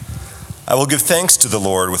I will give thanks to the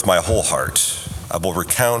Lord with my whole heart. I will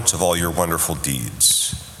recount of all your wonderful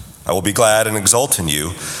deeds. I will be glad and exult in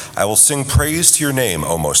you. I will sing praise to your name,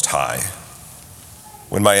 O Most High.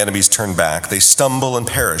 When my enemies turn back, they stumble and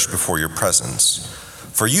perish before your presence.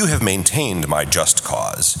 For you have maintained my just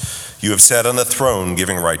cause. You have sat on the throne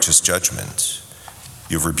giving righteous judgment.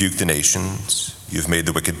 You have rebuked the nations. You have made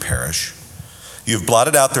the wicked perish. You have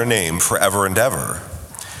blotted out their name forever and ever.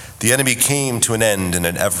 The enemy came to an end in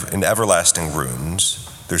everlasting ruins.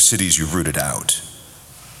 Their cities you rooted out.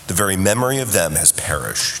 The very memory of them has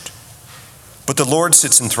perished. But the Lord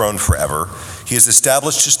sits enthroned forever. He has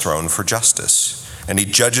established his throne for justice, and he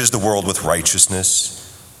judges the world with righteousness.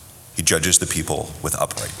 He judges the people with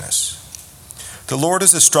uprightness. The Lord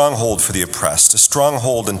is a stronghold for the oppressed, a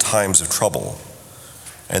stronghold in times of trouble.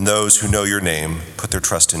 And those who know your name put their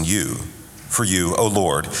trust in you. For you, O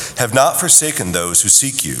Lord, have not forsaken those who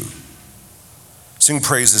seek you. Sing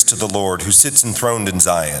praises to the Lord who sits enthroned in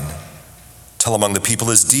Zion. Tell among the people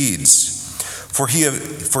his deeds. For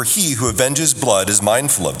he who avenges blood is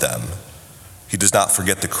mindful of them. He does not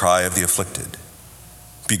forget the cry of the afflicted.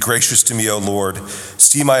 Be gracious to me, O Lord.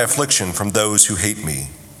 See my affliction from those who hate me.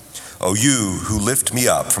 O you who lift me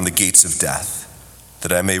up from the gates of death,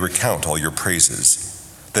 that I may recount all your praises,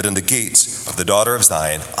 that in the gates of the daughter of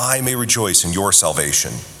Zion I may rejoice in your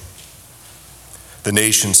salvation. The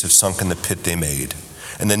nations have sunk in the pit they made,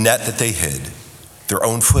 and the net that they hid, their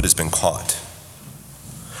own foot has been caught.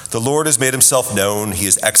 The Lord has made himself known, he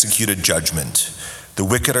has executed judgment. The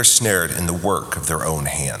wicked are snared in the work of their own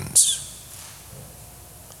hands.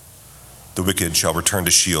 The wicked shall return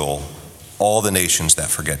to Sheol, all the nations that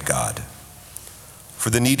forget God. For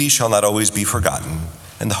the needy shall not always be forgotten,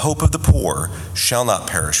 and the hope of the poor shall not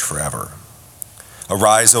perish forever.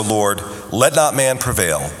 Arise, O Lord, let not man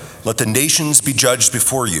prevail. Let the nations be judged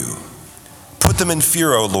before you. Put them in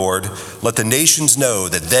fear, O Lord. Let the nations know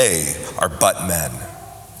that they are but men.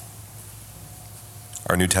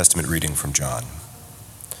 Our New Testament reading from John.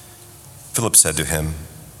 Philip said to him,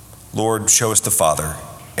 Lord, show us the Father,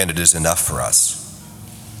 and it is enough for us.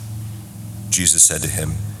 Jesus said to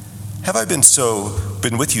him, have I been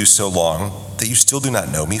with you so long that you still do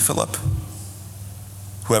not know me, Philip?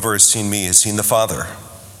 Whoever has seen me has seen the Father.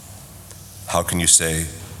 How can you say,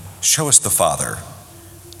 show us the Father?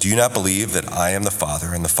 Do you not believe that I am the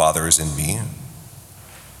Father and the Father is in me?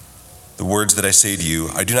 The words that I say to you,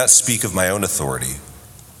 I do not speak of my own authority,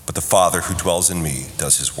 but the Father who dwells in me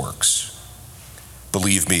does his works.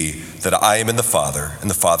 Believe me that I am in the Father and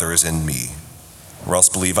the Father is in me, or else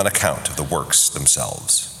believe on account of the works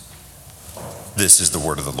themselves. This is the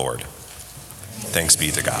word of the Lord. Thanks be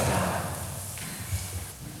to God.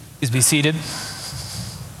 Please be seated.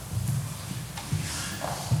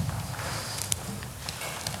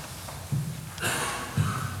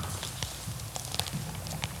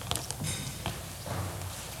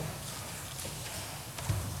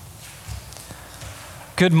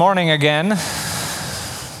 Good morning again.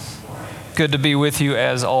 Good to be with you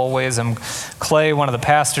as always. I'm Clay, one of the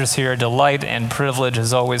pastors here. Delight and privilege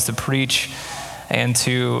as always to preach and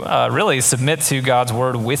to really submit to God's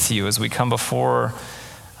word with you as we come before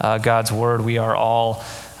God's word. We are all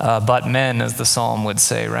but men, as the psalm would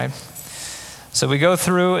say, right? So we go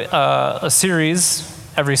through a series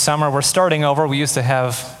every summer. We're starting over. We used to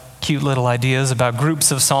have cute little ideas about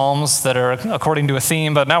groups of psalms that are according to a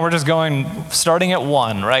theme, but now we're just starting at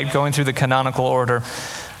one, right? Going through the canonical order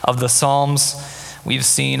of the psalms. We've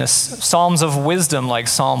seen psalms of wisdom like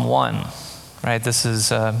Psalm 1. Right, this is,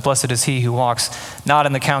 blessed is he who walks not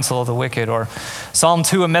in the counsel of the wicked. Or Psalm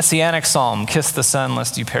 2, a messianic psalm, kiss the Son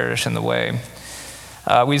lest you perish in the way.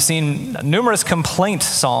 We've seen numerous complaint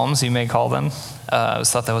psalms, you may call them. I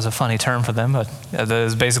always thought that was a funny term for them, but that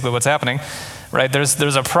is basically what's happening. Right,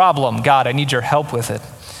 there's a problem. God, I need your help with it.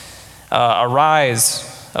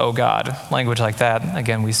 Arise, O God. Language like that,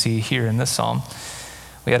 again, we see here in this psalm.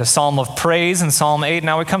 We had a psalm of praise in Psalm 8.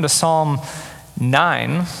 Now we come to Psalm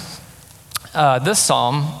 9. This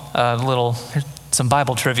psalm, some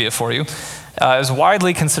Bible trivia for you, is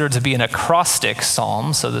widely considered to be an acrostic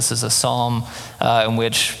psalm. So this is a psalm in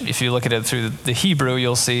which, if you look at it through the Hebrew,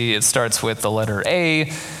 you'll see it starts with the letter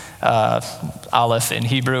A, Aleph in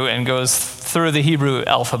Hebrew, and goes through the Hebrew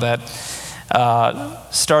alphabet,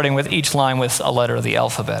 starting with each line with a letter of the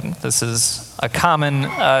alphabet. This is a common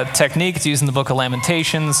technique. It's used in the Book of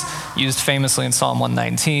Lamentations, used famously in Psalm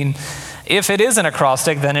 119. If it is an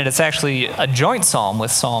acrostic, then it's actually a joint psalm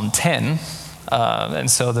with Psalm 10, and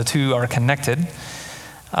so the two are connected.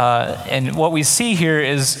 And what we see here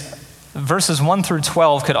is verses 1 through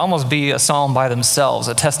 12 could almost be a psalm by themselves,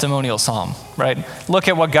 a testimonial psalm, right? Look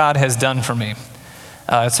at what God has done for me.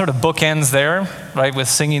 It sort of bookends there, right, with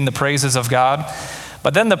singing the praises of God.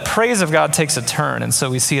 But then the praise of God takes a turn, and so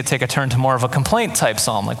we see it take a turn to more of a complaint-type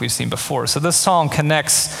psalm like we've seen before. So this psalm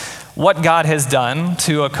connects what God has done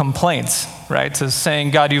to a complaint, right, to saying,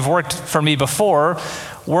 God, you've worked for me before,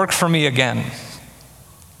 work for me again.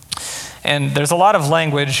 And there's a lot of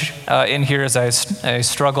language in here as I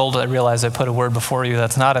struggled. I realized I put a word before you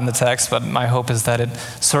that's not in the text, but my hope is that it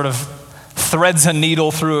sort of threads a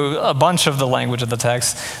needle through a bunch of the language of the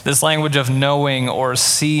text. This language of knowing or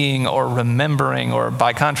seeing or remembering or,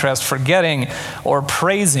 by contrast, forgetting or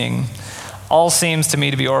praising all seems to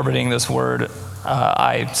me to be orbiting this word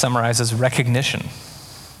I summarize as recognition.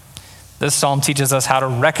 This psalm teaches us how to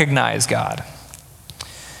recognize God.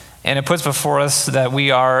 And it puts before us that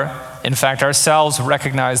we are, in fact, ourselves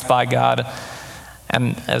recognized by God.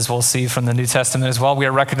 And as we'll see from the New Testament as well, we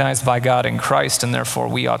are recognized by God in Christ, and therefore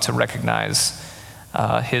we ought to recognize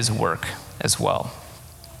his work as well.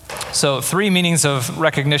 So 3 meanings of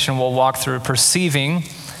recognition we'll walk through: perceiving,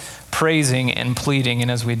 praising, and pleading. And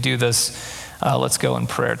as we do this, let's go in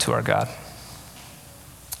prayer to our God.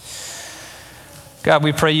 God,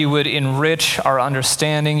 we pray you would enrich our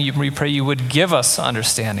understanding. We pray you would give us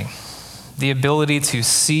understanding, the ability to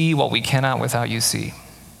see what we cannot without you see,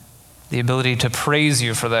 the ability to praise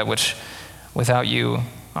you for that which without you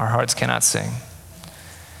our hearts cannot sing.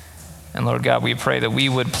 And Lord God, we pray that we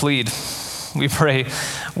would plead. We pray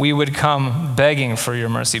we would come begging for your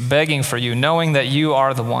mercy, begging for you, knowing that you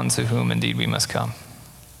are the one to whom indeed we must come.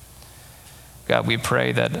 God, we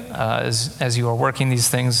pray that as you are working these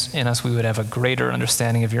things in us, we would have a greater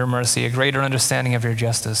understanding of your mercy, a greater understanding of your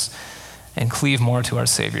justice, and cleave more to our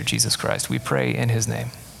Savior, Jesus Christ. We pray in his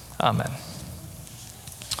name. Amen.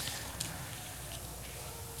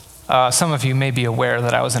 Some of you may be aware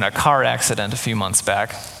that I was in a car accident a few months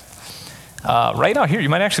back. Right out here, you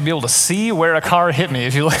might actually be able to see where a car hit me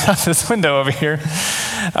if you look out this window over here.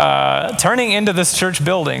 Turning into this church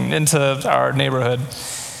building, into our neighborhood.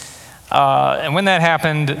 And when that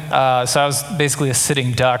happened, so I was basically a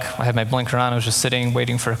sitting duck. I had my blinker on. I was just sitting,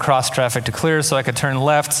 waiting for cross traffic to clear so I could turn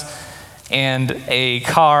left. And a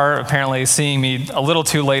car, apparently seeing me a little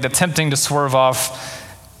too late, attempting to swerve off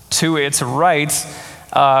to its right,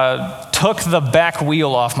 took the back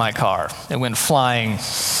wheel off my car. It went flying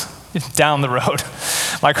down the road.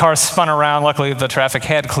 My car spun around. Luckily, the traffic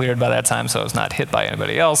had cleared by that time, so I was not hit by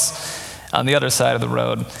anybody else on the other side of the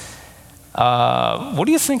road. What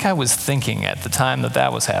do you think I was thinking at the time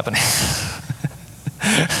that was happening?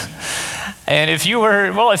 And if you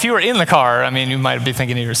were in the car, I mean, you might be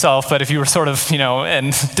thinking to yourself, but if you were sort of,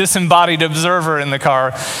 an disembodied observer in the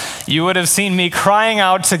car, you would have seen me crying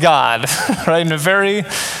out to God, right, in a very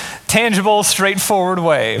tangible, straightforward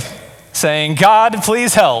way, saying, God,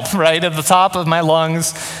 please help, right, at the top of my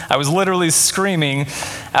lungs. I was literally screaming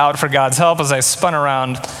out for God's help as I spun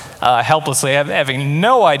around helplessly, having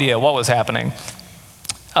no idea what was happening.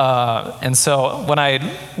 And so when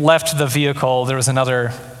I left the vehicle, there was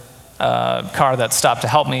another car that stopped to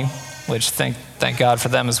help me, which thank God for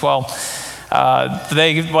them as well.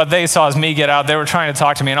 What they saw as me get out, they were trying to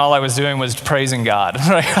talk to me, and all I was doing was praising God.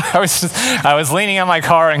 Right? I was leaning on my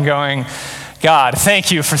car and going, God,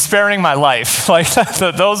 thank you for sparing my life. Like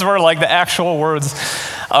those were like the actual words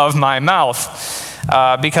of my mouth.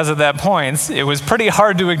 Because at that point, it was pretty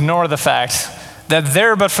hard to ignore the fact that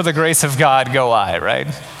there but for the grace of God go I, right?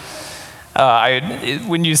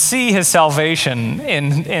 When you see his salvation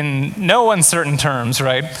in no uncertain terms,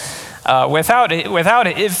 right? Without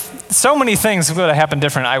it, if so many things would have happened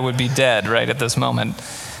different, I would be dead, right, at this moment.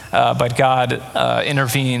 But God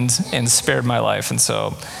intervened and spared my life, and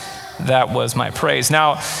so that was my praise.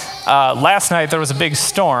 Now, last night there was a big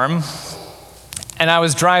storm, and I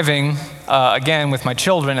was driving, again, with my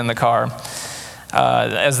children in the car.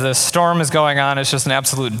 As the storm is going on, it's just an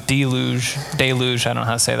absolute deluge, I don't know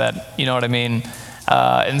how to say that, you know what I mean?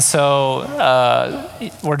 And so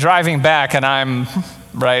we're driving back, and I'm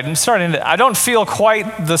I don't feel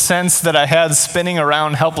quite the sense that I had spinning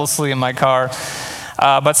around helplessly in my car,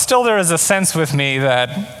 but still there is a sense with me that,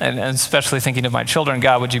 and especially thinking of my children,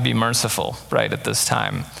 God, would you be merciful, right, at this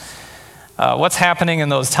time? What's happening in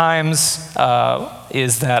those times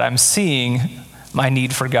is that I'm seeing my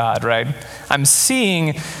need for God, right? I'm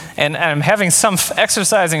seeing and I'm having some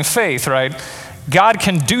exercising faith, right? God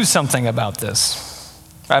can do something about this.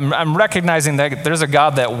 I'm recognizing that there's a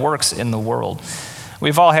God that works in the world.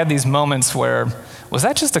 We've all had these moments where, was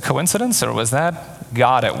that just a coincidence or was that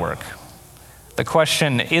God at work? The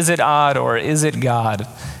question, is it odd or is it God?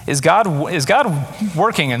 Is God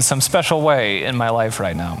working in some special way in my life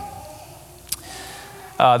right now?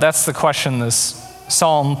 That's the question this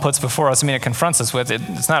Psalm puts before us, it confronts us with,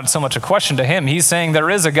 it's not so much a question to him. He's saying there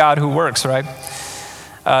is a God who works, right?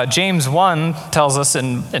 James 1 tells us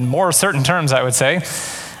in more certain terms, I would say,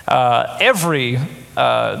 every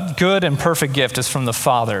good and perfect gift is from the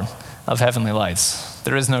Father of heavenly lights.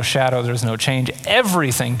 There is no shadow, there is no change.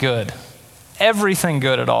 Everything good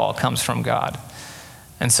at all comes from God.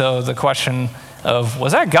 And so the question of,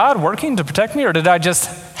 was that God working to protect me, or did I just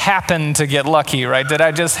happen to get lucky, right? Did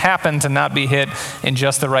I just happen to not be hit in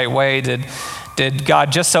just the right way? Did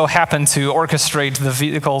God just so happen to orchestrate the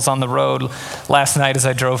vehicles on the road last night as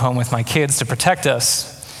I drove home with my kids to protect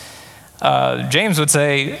us? James would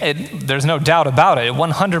say there's no doubt about it.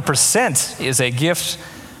 100% is a gift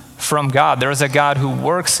from God. There is a God who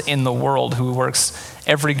works in the world, who works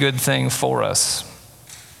every good thing for us.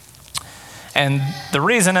 And the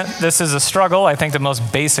reason this is a struggle, I think the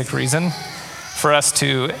most basic reason for us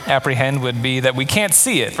to apprehend would be that we can't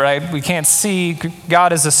see it, right? We can't see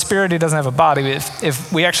God as a spirit. He doesn't have a body.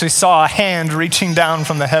 If we actually saw a hand reaching down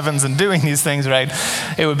from the heavens and doing these things, right,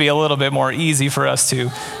 it would be a little bit more easy for us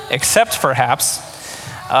to accept, perhaps.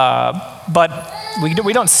 But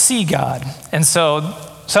we don't see God. And so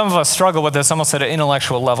some of us struggle with this almost at an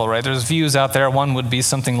intellectual level, right? There's views out there. One would be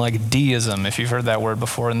something like deism, if you've heard that word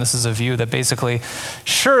before. And this is a view that basically,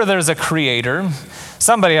 sure, there's a creator.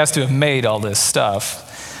 Somebody has to have made all this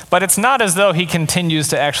stuff. But it's not as though he continues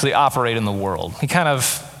to actually operate in the world. He kind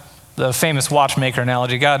of, the famous watchmaker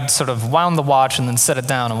analogy, God sort of wound the watch and then set it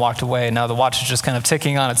down and walked away. And now the watch is just kind of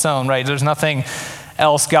ticking on its own, right? There's nothing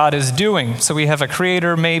else God is doing. So we have a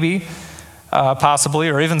creator, maybe, possibly,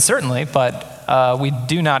 or even certainly, but we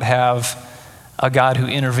do not have a God who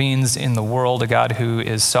intervenes in the world, a God who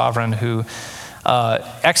is sovereign, who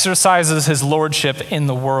exercises his lordship in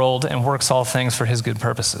the world and works all things for his good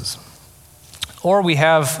purposes. Or we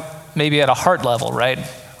have, maybe at a heart level, right,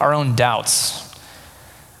 our own doubts.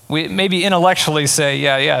 We maybe intellectually say,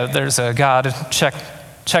 yeah, there's a God,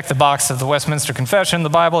 check the box of the Westminster Confession, the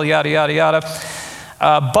Bible, yada, yada, yada.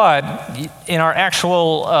 But in our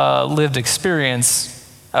actual lived experience,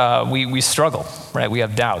 we struggle, right? We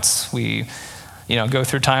have doubts. We, go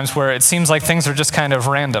through times where it seems like things are just kind of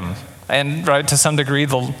random. And, right, to some degree,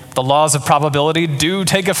 the laws of probability do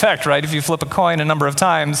take effect, right? If you flip a coin a number of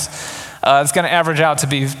times, it's going to average out to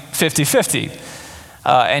be 50-50.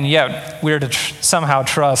 And yet, we're to somehow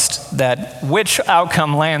trust that which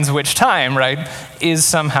outcome lands which time, right, is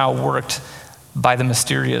somehow worked by the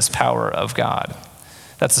mysterious power of God.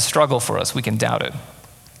 That's a struggle for us. We can doubt it.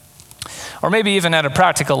 Or maybe even at a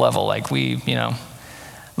practical level, like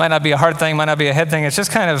might not be a heart thing, might not be a head thing. It's just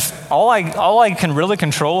kind of, all I can really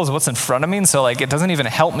control is what's in front of me. And so it doesn't even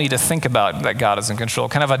help me to think about that God is in control.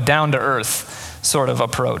 Kind of a down-to-earth sort of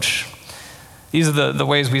approach. These are the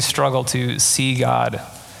ways we struggle to see God,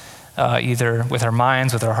 either with our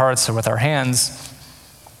minds, with our hearts, or with our hands.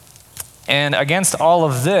 And against all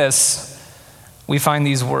of this, we find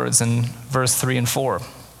these words in verse 3 and 4.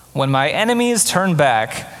 When my enemies turn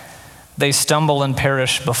back, they stumble and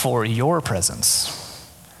perish before your presence.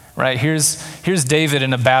 Right? Here's David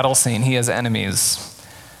in a battle scene. He has enemies,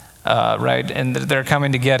 right? And they're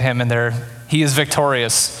coming to get him, and he is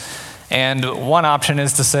victorious. And one option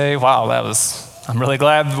is to say, wow, I'm really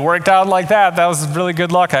glad it worked out like that. That was really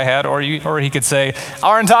good luck I had. Or he could say,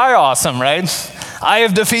 aren't I awesome, right? I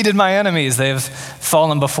have defeated my enemies. They have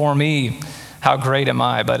fallen before me. How great am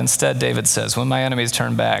I? But instead, David says, when my enemies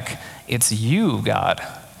turn back, it's you, God,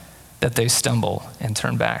 that they stumble and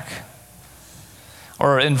turn back.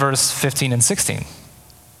 Or in verse 15 and 16,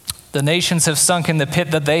 the nations have sunk in the pit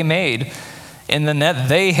that they made. In the net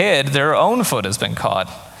they hid, their own foot has been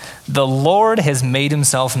caught. The Lord has made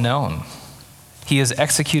himself known. He has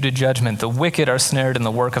executed judgment. The wicked are snared in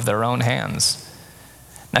the work of their own hands.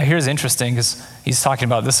 Now here's interesting, because he's talking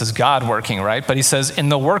about this is God working, right? But he says, in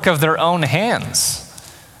the work of their own hands.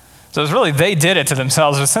 So it's really, they did it to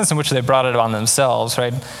themselves. There's a sense in which they brought it on themselves,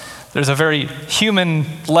 right? There's a very human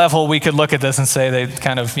level we could look at this and say they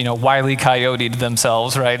kind of, Wile E. Coyote'd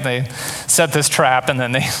themselves, right? They set this trap and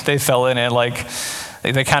then they fell in it, like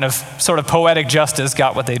they kind of sort of poetic justice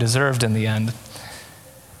got what they deserved in the end.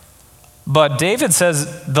 But David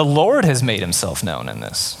says the Lord has made himself known in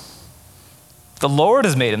this. The Lord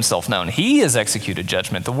has made himself known. He has executed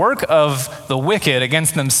judgment. The work of the wicked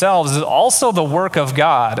against themselves is also the work of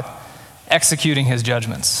God executing his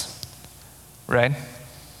judgments, right?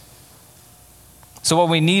 So what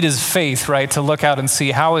we need is faith, right, to look out and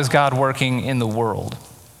see how is God working in the world.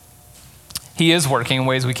 He is working in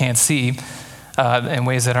ways we can't see, in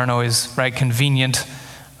ways that aren't always, right, convenient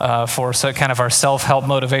for kind of our self-help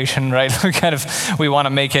motivation, right? We want to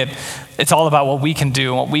make it's all about what we can do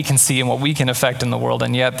and what we can see and what we can affect in the world,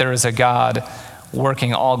 and yet there is a God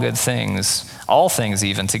working all good things, all things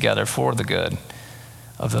even together for the good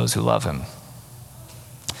of those who love him.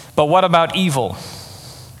 But what about evil,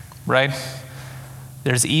 right?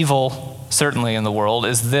 There's evil certainly in the world.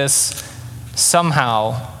 Is this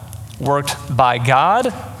somehow worked by God?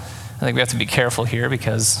 I think we have to be careful here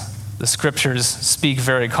because the scriptures speak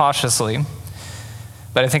very cautiously.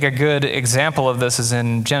 But I think a good example of this is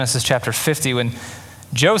in Genesis chapter 50 when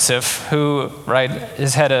Joseph, who, right,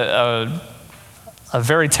 has had a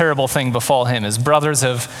very terrible thing befall him. His brothers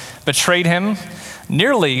have betrayed him,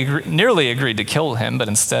 nearly agreed to kill him, but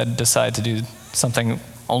instead decide to do something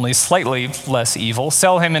only slightly less evil,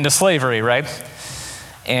 sell him into slavery, right?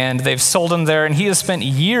 And they've sold him there, and he has spent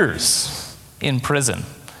years in prison,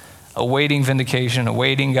 awaiting vindication,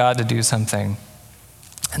 awaiting God to do something.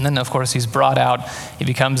 And then, of course, he's brought out. He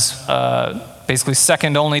becomes basically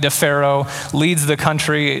second only to Pharaoh, leads the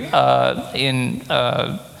country in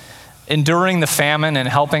enduring the famine and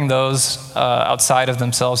helping those outside of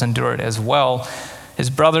themselves endure it as well. His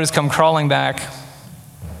brothers come crawling back,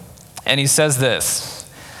 and he says this,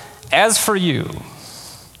 "As for you,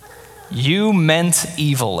 you meant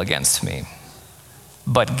evil against me,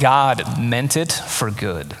 but God meant it for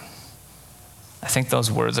good." I think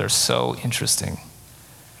those words are so interesting.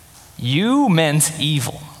 You meant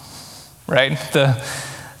evil, right?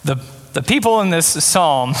 The people in this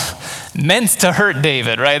psalm meant to hurt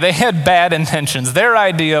David, right? They had bad intentions. Their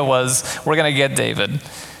idea was, we're going to get David.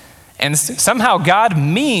 And somehow God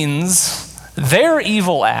means their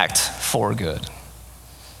evil act for good.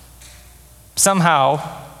 Somehow,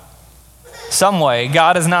 some way,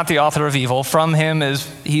 God is not the author of evil. From him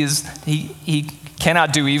he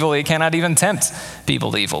cannot do evil. He cannot even tempt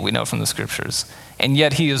people to evil. We know from the scriptures. And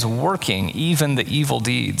yet he is working even the evil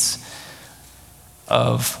deeds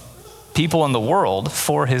of people in the world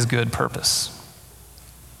for his good purpose.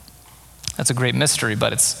 That's a great mystery,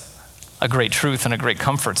 but it's a great truth and a great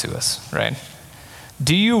comfort to us, right?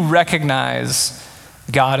 Do you recognize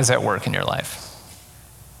God is at work in your life?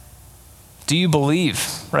 Do you believe,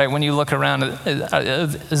 right, when you look around,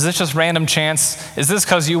 is this just random chance? Is this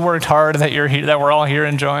because you worked hard that you're here, that we're all here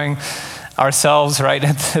enjoying ourselves, right,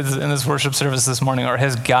 in this worship service this morning? Or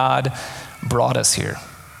has God brought us here?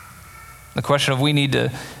 The question of we need to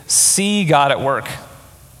see God at work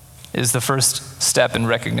is the first step in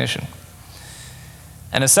recognition.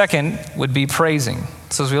 And a second would be praising.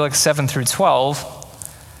 So as we look 7 through 12,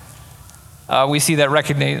 we see that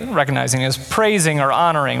recognizing as praising or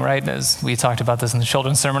honoring, right? As we talked about this in the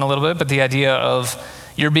children's sermon a little bit, but the idea of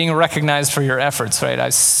you're being recognized for your efforts, right?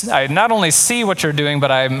 I not only see what you're doing,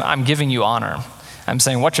 but I'm giving you honor. I'm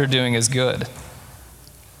saying what you're doing is good.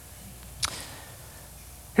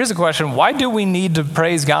 Here's a question: why do we need to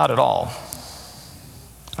praise God at all?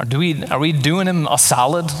 Or are we doing him a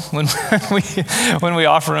solid when we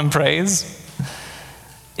offer him praise?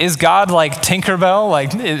 Is God like Tinkerbell?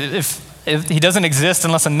 Like if he doesn't exist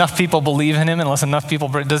unless enough people believe in him, unless enough people,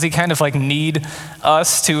 does he kind of like need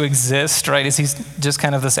us to exist, right? Is he just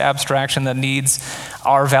kind of this abstraction that needs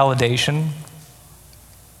our validation?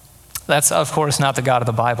 That's, of course, not the God of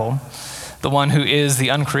the Bible, the one who is the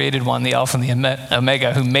uncreated one, the Alpha and the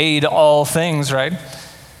Omega, who made all things, right?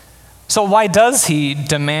 So why does he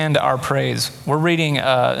demand our praise? We're reading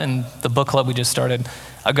in the book club we just started,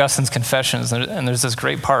 Augustine's Confessions, and there's this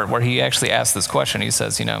great part where he actually asks this question. He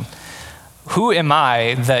says, who am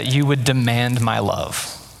I that you would demand my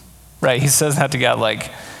love? Right? He says that to God,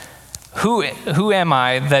 like, who am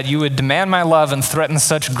I that you would demand my love and threaten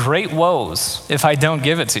such great woes if I don't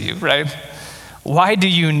give it to you, right? Why do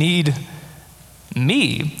you need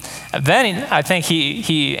me? And then I think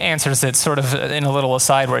he answers it sort of in a little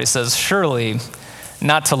aside where he says, surely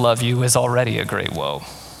not to love you is already a great woe.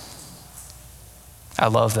 I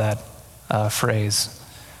love that phrase.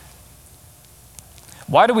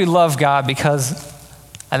 Why do we love God? Because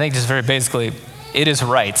I think just very basically, it is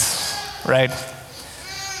right?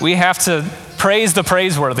 We have to praise the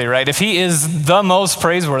praiseworthy, right? If he is the most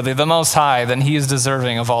praiseworthy, the most high, then he is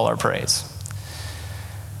deserving of all our praise.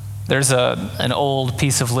 There's an old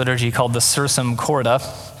piece of liturgy called the Sursum Corda,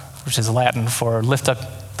 which is Latin for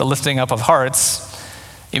the lifting up of hearts.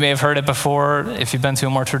 You may have heard it before if you've been to a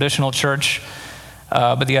more traditional church,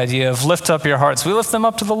 but the idea of lift up your hearts. We lift them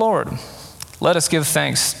up to the Lord. Let us give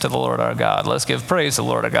thanks to the Lord our God. Let us give praise to the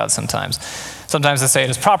Lord our God sometimes. Sometimes they say it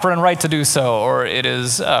is proper and right to do so, or it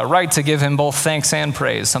is right to give him both thanks and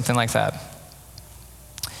praise, something like that.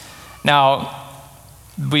 Now,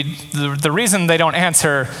 the reason they don't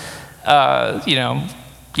answer,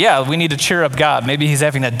 yeah, we need to cheer up God. Maybe he's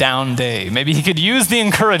having a down day. Maybe he could use the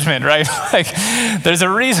encouragement, right? Like, there's a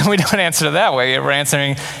reason we don't answer it that way. We're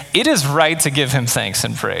answering, it is right to give him thanks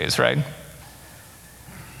and praise, right?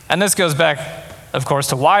 And this goes back, of course,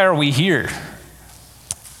 to why are we here?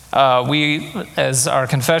 We, as our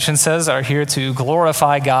confession says, are here to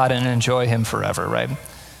glorify God and enjoy him forever, right?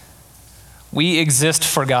 We exist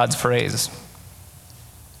for God's praise.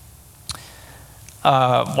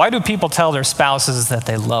 Why do people tell their spouses that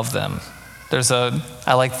they love them?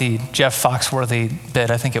 I like the Jeff Foxworthy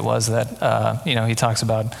bit, I think it was, that, he talks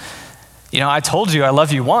about, I told you I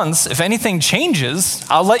love you once. If anything changes,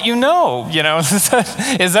 I'll let you know.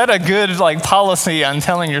 Is that a good policy on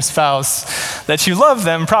telling your spouse that you love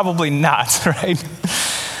them? Probably not, right?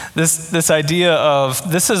 This idea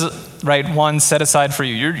of, this is, right, one set aside for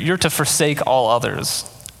you. You're to forsake all others.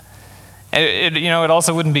 It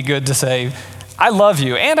also wouldn't be good to say, I love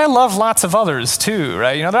you, and I love lots of others too,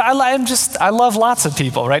 right? I love lots of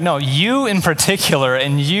people, right? No, you in particular,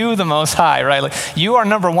 and you the Most High, right? You are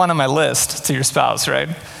number one on my list to your spouse, right?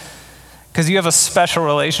 Because you have a special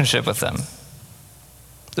relationship with them.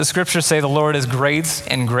 The scriptures say the Lord is great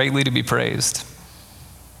and greatly to be praised,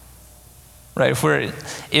 right?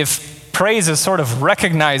 If praise is sort of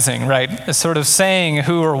recognizing, right, is sort of saying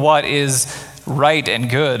who or what is right and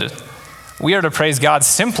good, we are to praise God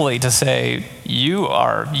simply to say, you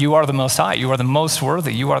are the Most High, you are the most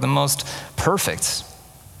worthy, you are the most perfect.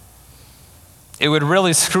 It would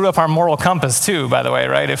really screw up our moral compass too, by the way,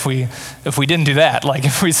 right? If we didn't do that,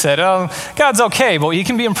 if we said, oh, God's okay, but he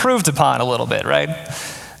can be improved upon a little bit, right?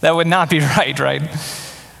 That would not be right, right?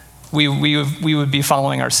 We would be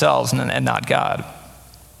following ourselves and not God.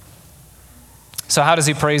 So how does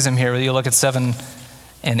he praise him here? You look at 7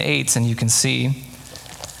 and 8 and you can see,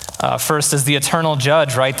 first is the eternal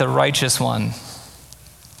judge, right? The righteous one.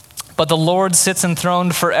 But the Lord sits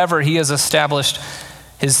enthroned forever. He has established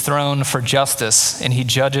his throne for justice, and he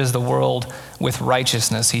judges the world with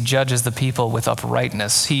righteousness. He judges the people with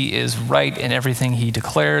uprightness. He is right in everything he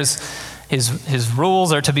declares. His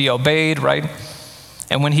rules are to be obeyed, right?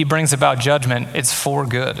 And when he brings about judgment, it's for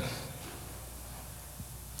good.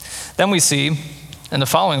 Then we see in the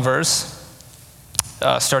following verse,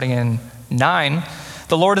 starting in 9,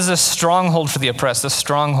 the Lord is a stronghold for the oppressed, a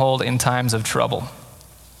stronghold in times of trouble.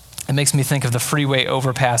 It makes me think of the freeway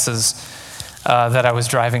overpasses that I was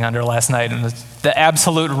driving under last night, and the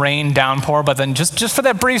absolute rain downpour, but then just for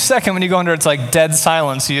that brief second when you go under, it's like dead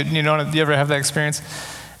silence. You ever have that experience?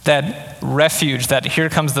 That refuge, that here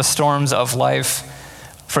comes the storms of life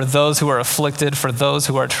for those who are afflicted, for those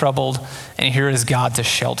who are troubled, and here is God to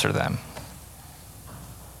shelter them.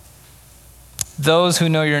 Those who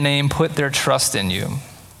know your name put their trust in you.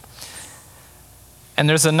 And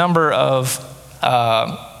there's a number of,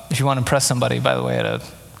 if you want to impress somebody, by the way, at a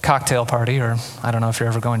cocktail party, or I don't know if you're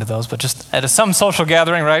ever going to those, but just at some social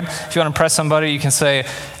gathering, right? If you want to impress somebody, you can say,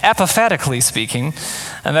 apophatically speaking,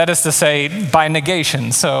 and that is to say, by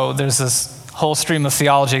negation. So there's this whole stream of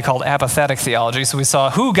theology called apophatic theology. So we saw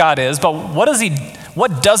who God is, but what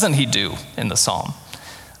doesn't he do in the psalm?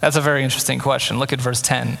 That's a very interesting question. Look at verse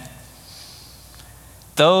 10.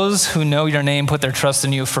 Those who know your name put their trust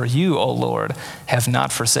in you, for you, O Lord, have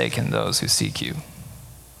not forsaken those who seek you.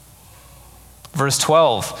 Verse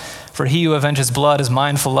 12, for he who avenges blood is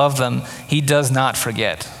mindful of them. He does not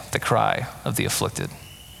forget the cry of the afflicted.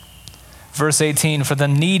 Verse 18, for the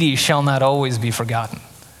needy shall not always be forgotten.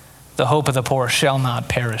 The hope of the poor shall not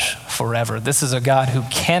perish forever. This is a God who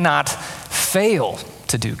cannot fail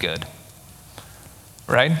to do good.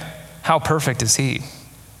 Right? How perfect is he?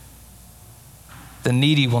 The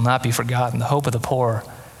needy will not be forgotten. The hope of the poor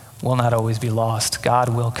will not always be lost. God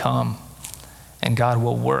will come and God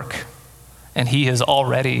will work. And he is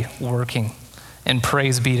already working. And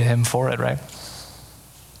praise be to him for it, right?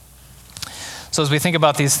 So as we think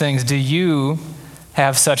about these things, do you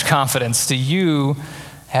have such confidence? Do you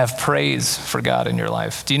have praise for God in your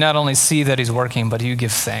life? Do you not only see that he's working, but do you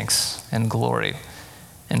give thanks and glory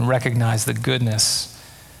and recognize the goodness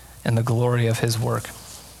and the glory of his work?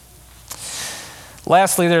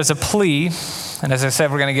 Lastly, there's a plea, and as I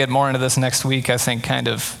said, we're going to get more into this next week, I think, kind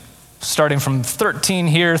of starting from 13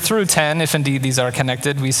 here through 10, if indeed these are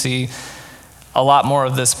connected, we see a lot more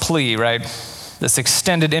of this plea, right? This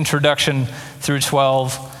extended introduction through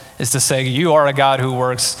 12 is to say, you are a God who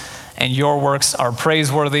works, and your works are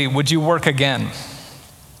praiseworthy. Would you work again?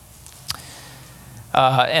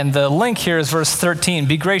 And the link here is verse 13.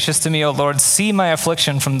 Be gracious to me, O Lord. See my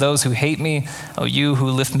affliction from those who hate me. O you who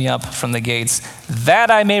lift me up from the gates, that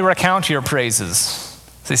I may recount your praises.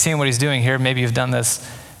 So you seeing what he's doing here? Maybe you've done this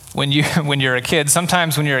when you're a kid,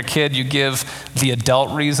 sometimes when you're a kid, you give the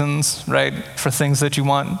adult reasons, right, for things that you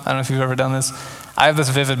want. I don't know if you've ever done this. I have this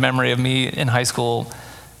vivid memory of me in high school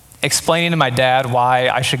explaining to my dad why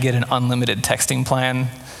I should get an unlimited texting plan.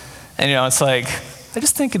 And it's like, I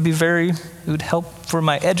just think it would help for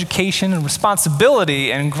my education and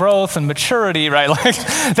responsibility and growth and maturity, right? Like,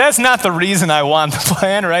 that's not the reason I want the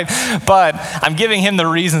plan, right? But I'm giving him the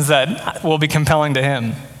reasons that will be compelling to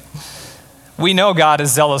him. We know God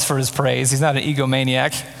is zealous for his praise. He's not an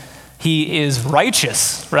egomaniac. He is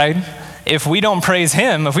righteous, right? If we don't praise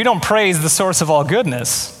him, if we don't praise the source of all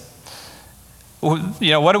goodness,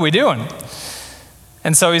 what are we doing?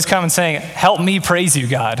 And so he's coming saying, help me praise you,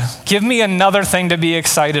 God. Give me another thing to be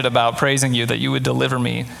excited about praising you, that you would deliver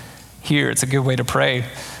me here. It's a good way to pray.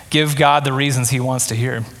 Give God the reasons he wants to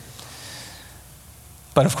hear.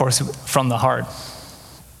 But of course, from the heart.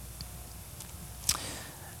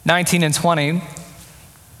 19 and 20,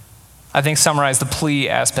 I think, summarize the plea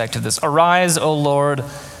aspect of this. Arise, O Lord,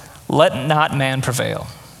 let not man prevail.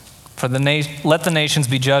 Let the nations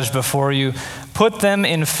be judged before you. Put them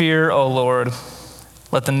in fear, O Lord.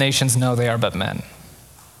 Let the nations know they are but men.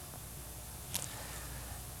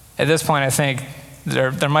 At this point, I think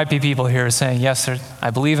there might be people here saying, yes, I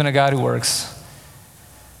believe in a God who works.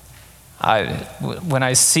 When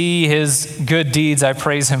I see his good deeds, I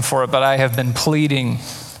praise him for it, but I have been pleading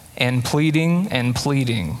and pleading and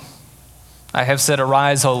pleading. I have said,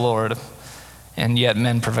 arise, O Lord, and yet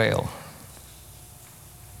men prevail.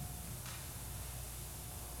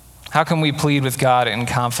 How can we plead with God in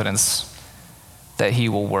confidence that he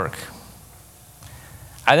will work?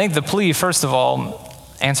 I think the plea, first of all,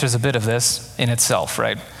 answers a bit of this in itself,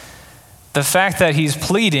 right? The fact that he's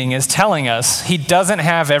pleading is telling us he doesn't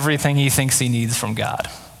have everything he thinks he needs from God,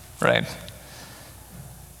 right?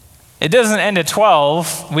 It doesn't end at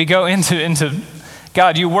 12. We go into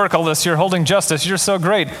God, you work all this, you're holding justice, you're so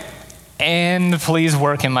great, and please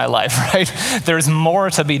work in my life, right? There's more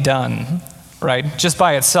to be done. Right? Just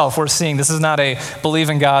by itself, we're seeing this is not a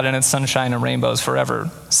believe in God and it's sunshine and rainbows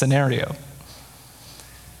forever scenario.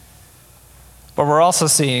 But we're also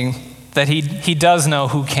seeing that he does know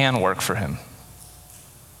who can work for him.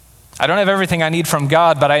 I don't have everything I need from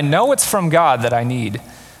God, but I know it's from God that I need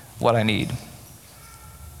what I need.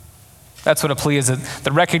 That's what a plea is,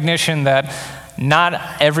 the recognition that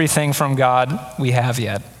not everything from God we have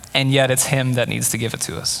yet, and yet it's him that needs to give it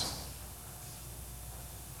to us.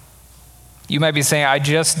 You might be saying, I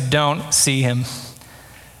just don't see him.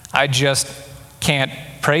 I just can't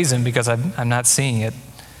praise him because I'm not seeing it.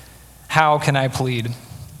 How can I plead?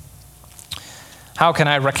 How can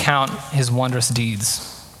I recount his wondrous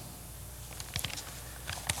deeds?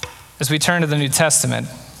 As we turn to the New Testament,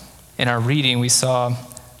 in our reading, we saw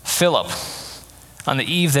Philip on the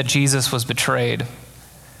eve that Jesus was betrayed,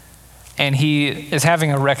 and he is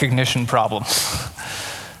having a recognition problem.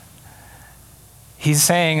 He's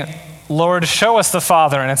saying, Lord, show us the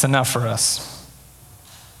Father, and it's enough for us.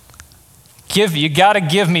 You got to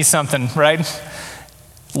give me something, right?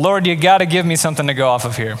 Lord, you got to give me something to go off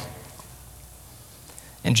of here.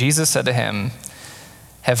 And Jesus said to him,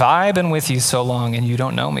 have I been with you so long, and you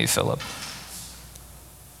don't know me, Philip?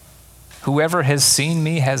 Whoever has seen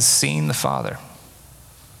me has seen the Father.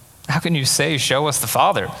 How can you say, show us the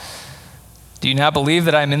Father? Do you not believe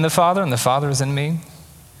that I am in the Father, and the Father is in me?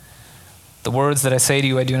 The words that I say to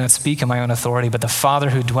you, I do not speak in my own authority, but the Father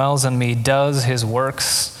who dwells in me does his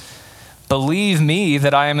works. Believe me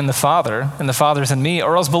that I am in the Father, and the Father is in me,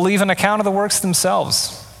 or else believe on account of the works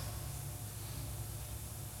themselves.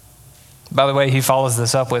 By the way, he follows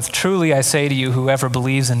this up with, truly I say to you, whoever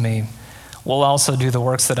believes in me will also do the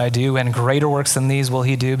works that I do, and greater works than these will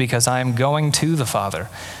he do, because I am going to the Father.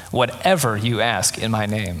 Whatever you ask in my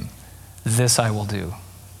name, this I will do,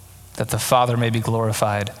 that the Father may be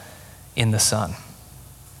glorified in the Son.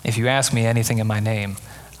 If you ask me anything in my name,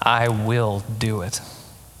 I will do it.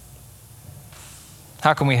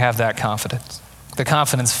 How can we have that confidence? The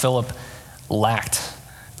confidence Philip lacked,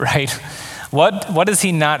 right? What is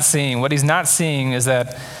he not seeing? What he's not seeing is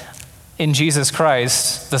that in Jesus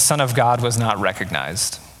Christ, the Son of God was not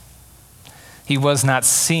recognized. He was not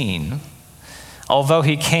seen. Although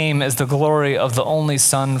he came as the glory of the only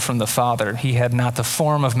Son from the Father, he had not the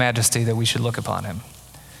form of majesty that we should look upon him.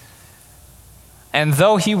 And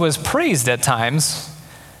though he was praised at times,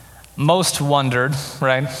 most wondered,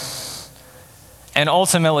 right? And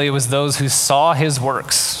ultimately, it was those who saw his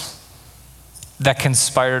works that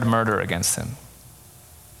conspired murder against him.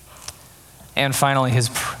 And finally, his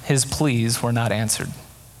pleas were not answered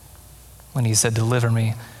when he said, deliver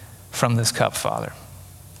me from this cup, Father.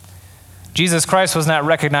 Jesus Christ was not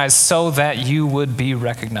recognized so that you would be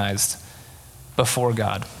recognized before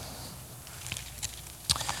God.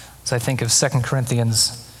 So I think of 2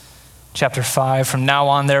 Corinthians chapter 5, from now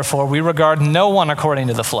on, therefore, we regard no one according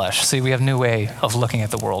to the flesh. See, we have a new way of looking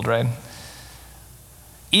at the world, right?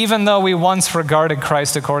 Even though we once regarded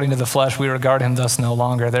Christ according to the flesh, we regard him thus no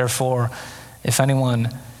longer. Therefore, if anyone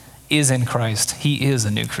is in Christ, he is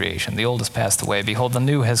a new creation. The old has passed away. Behold, the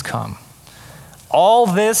new has come. All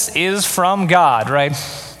this is from God, right?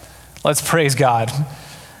 Let's praise God.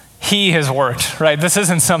 He has worked, right? This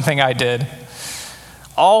isn't something I did.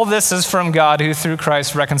 All this is from God, who through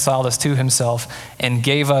Christ reconciled us to himself and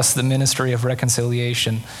gave us the ministry of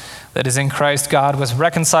reconciliation. That is, in Christ, God was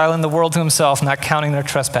reconciling the world to himself, not counting their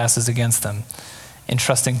trespasses against them,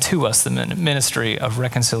 entrusting to us the ministry of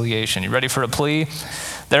reconciliation. You ready for a plea?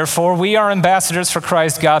 Therefore, we are ambassadors for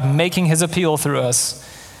Christ, God making his appeal through us.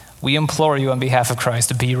 We implore you on behalf of Christ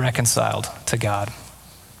to be reconciled to God.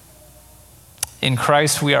 In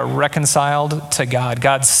Christ, we are reconciled to God.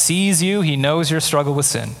 God sees you. He knows your struggle with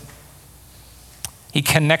sin. He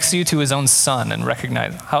connects you to his own Son, and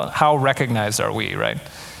how recognized are we, right?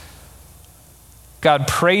 God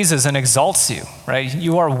praises and exalts you, right?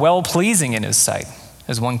 You are well-pleasing in his sight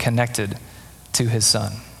as one connected to his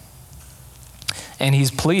Son. And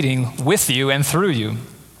he's pleading with you and through you.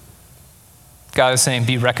 God is saying,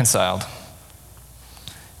 be reconciled.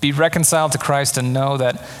 Be reconciled to Christ and know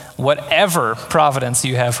that whatever providence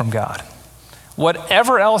you have from God,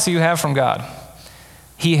 whatever else you have from God,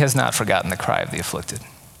 he has not forgotten the cry of the afflicted.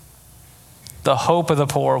 The hope of the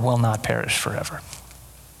poor will not perish forever.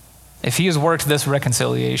 If he has worked this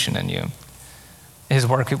reconciliation in you, his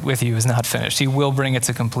work with you is not finished. He will bring it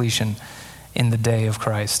to completion in the day of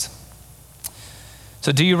Christ.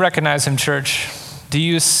 So do you recognize him, church? Do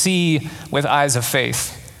you see with eyes of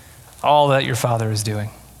faith all that your Father is doing?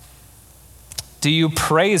 Do you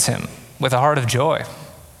praise him with a heart of joy?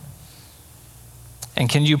 And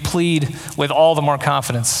can you plead with all the more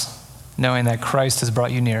confidence, knowing that Christ has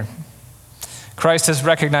brought you near? Christ has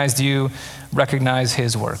recognized you. Recognize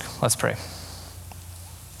his work. Let's pray.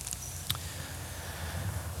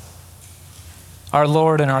 Our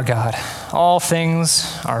Lord and our God, all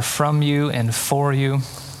things are from you and for you.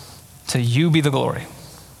 To you be the glory.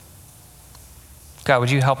 God,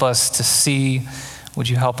 would you help us to see? Would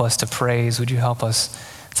you help us to praise? Would you help us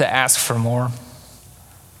to ask for more?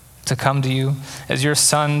 To come to you as your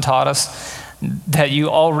Son taught us that you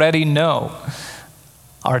already know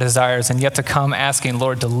our desires, and yet to come asking,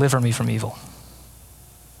 Lord, deliver me from evil.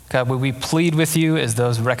 God, would we plead with you as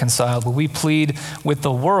those reconciled? Would we plead with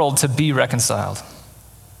the world to be reconciled?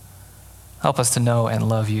 Help us to know and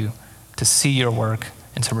love you, to see your work,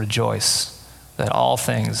 and to rejoice that all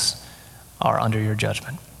things are under your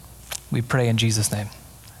judgment. We pray in Jesus' name.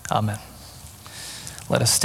 Amen. Let us stand.